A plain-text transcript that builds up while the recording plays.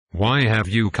Why have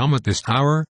you come at this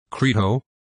hour, Crito?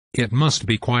 It must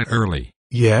be quite early.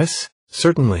 Yes,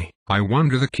 certainly. I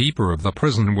wonder the keeper of the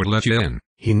prison would let you in.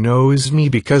 He knows me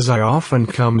because I often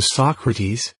come,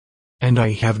 Socrates, and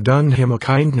I have done him a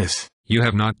kindness. You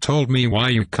have not told me why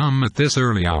you come at this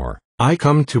early hour. I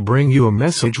come to bring you a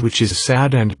message which is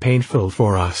sad and painful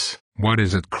for us. What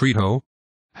is it, Crito?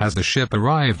 Has the ship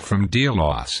arrived from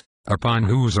Delos, upon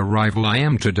whose arrival I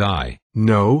am to die?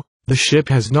 No, the ship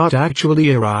has not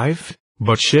actually arrived,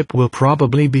 but ship will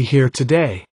probably be here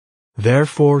today.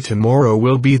 Therefore tomorrow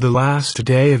will be the last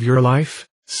day of your life,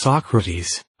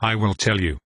 Socrates. I will tell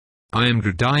you. I am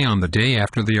to die on the day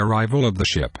after the arrival of the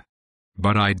ship.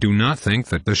 But I do not think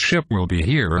that the ship will be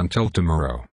here until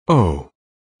tomorrow. Oh,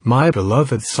 my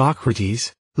beloved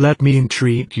Socrates, let me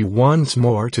entreat you once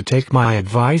more to take my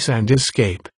advice and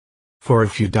escape. For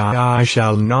if you die I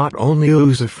shall not only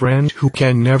lose a friend who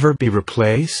can never be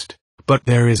replaced, but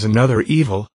there is another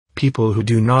evil. People who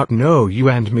do not know you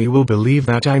and me will believe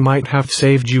that I might have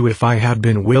saved you if I had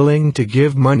been willing to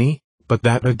give money, but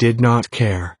that I did not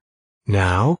care.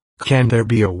 Now, can there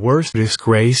be a worse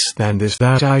disgrace than this,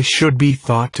 that I should be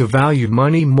thought to value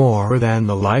money more than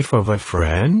the life of a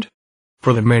friend?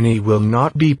 For the many will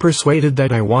not be persuaded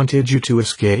that I wanted you to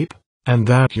escape, and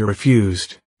that you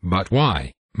refused. But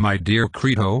why, my dear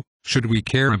Crito, should we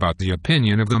care about the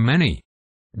opinion of the many?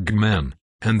 Men,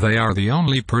 and they are the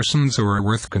only persons who are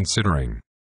worth considering.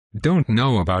 Don't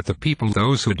know about the people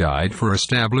those who died for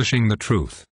establishing the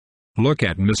truth. Look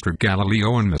at Mr.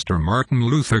 Galileo and Mr. Martin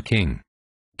Luther King.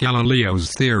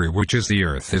 Galileo's theory, which is the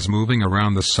earth is moving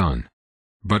around the sun.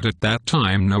 But at that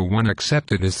time no one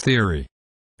accepted his theory.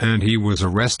 And he was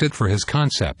arrested for his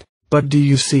concept. But do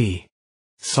you see,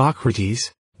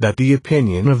 Socrates, that the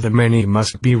opinion of the many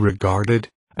must be regarded,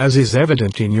 as is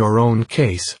evident in your own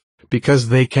case, because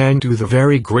they can do the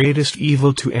very greatest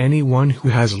evil to anyone who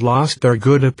has lost their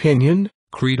good opinion?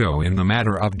 Crito, in the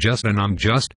matter of just and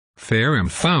unjust, fair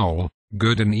and foul,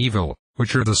 good and evil,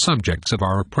 which are the subjects of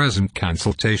our present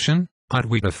consultation, ought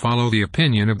we to follow the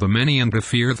opinion of the many and to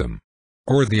fear them?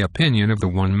 Or the opinion of the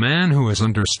one man who is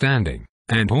understanding,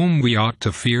 and whom we ought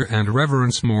to fear and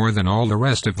reverence more than all the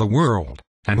rest of the world,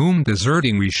 and whom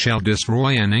deserting we shall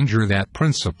destroy and injure that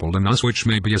principle in us which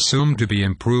may be assumed to be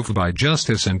improved by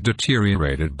justice and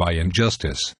deteriorated by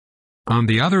injustice? On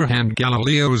the other hand,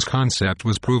 Galileo's concept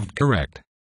was proved correct.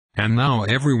 And now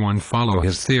everyone follow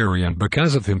his theory, and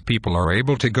because of him people are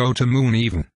able to go to moon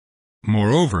even.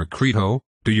 Moreover, Crito,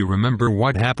 do you remember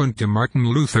what happened to Martin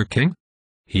Luther King?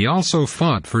 He also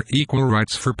fought for equal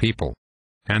rights for people.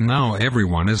 And now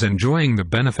everyone is enjoying the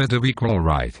benefit of equal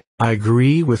right. I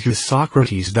agree with you,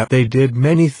 Socrates, that they did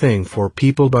many things for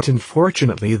people, but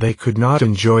unfortunately they could not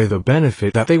enjoy the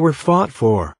benefit that they were fought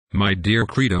for. My dear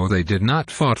Crito, they did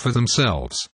not fight for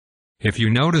themselves. If you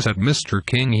notice at Mr.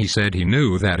 King, he said he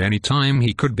knew that any time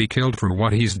he could be killed for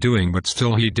what he's doing, but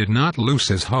still he did not lose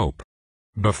his hope.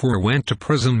 Before he went to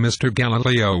prison, Mr.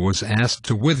 Galileo was asked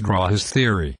to withdraw his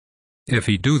theory. If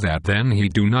he do that, then he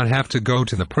do not have to go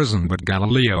to the prison, but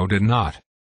Galileo did not.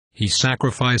 He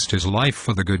sacrificed his life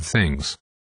for the good things.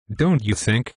 Don't you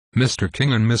think, Mr.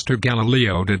 King and Mr.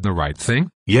 Galileo did the right thing?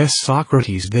 Yes,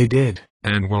 Socrates, they did.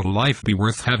 And will life be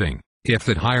worth having, if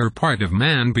that higher part of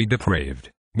man be depraved,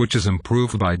 which is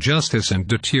improved by justice and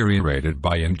deteriorated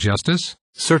by injustice?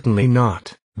 Certainly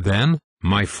not. Then,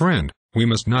 my friend, we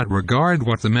must not regard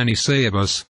what the many say of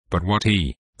us, but what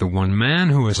he, the one man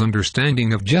who is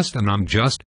understanding of just and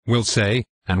unjust, will say,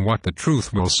 and what the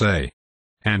truth will say.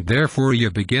 And therefore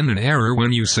you begin an error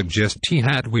when you suggest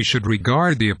that we should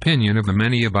regard the opinion of the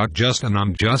many about just and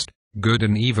unjust, good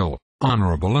and evil,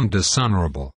 honorable and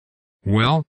dishonorable.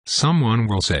 Well, someone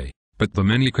will say, but the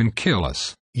many can kill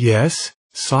us. Yes,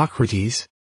 Socrates.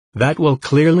 That will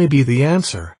clearly be the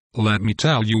answer. Let me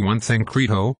tell you one thing,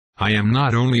 Crito, I am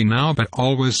not only now but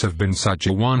always have been such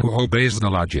a one who obeys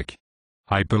the logic.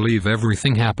 I believe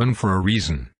everything happened for a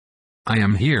reason. I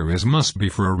am here as must be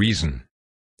for a reason.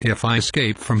 If I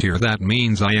escape from here, that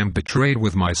means I am betrayed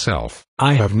with myself.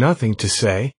 I have nothing to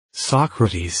say,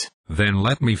 Socrates. Then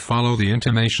let me follow the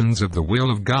intimations of the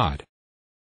will of God.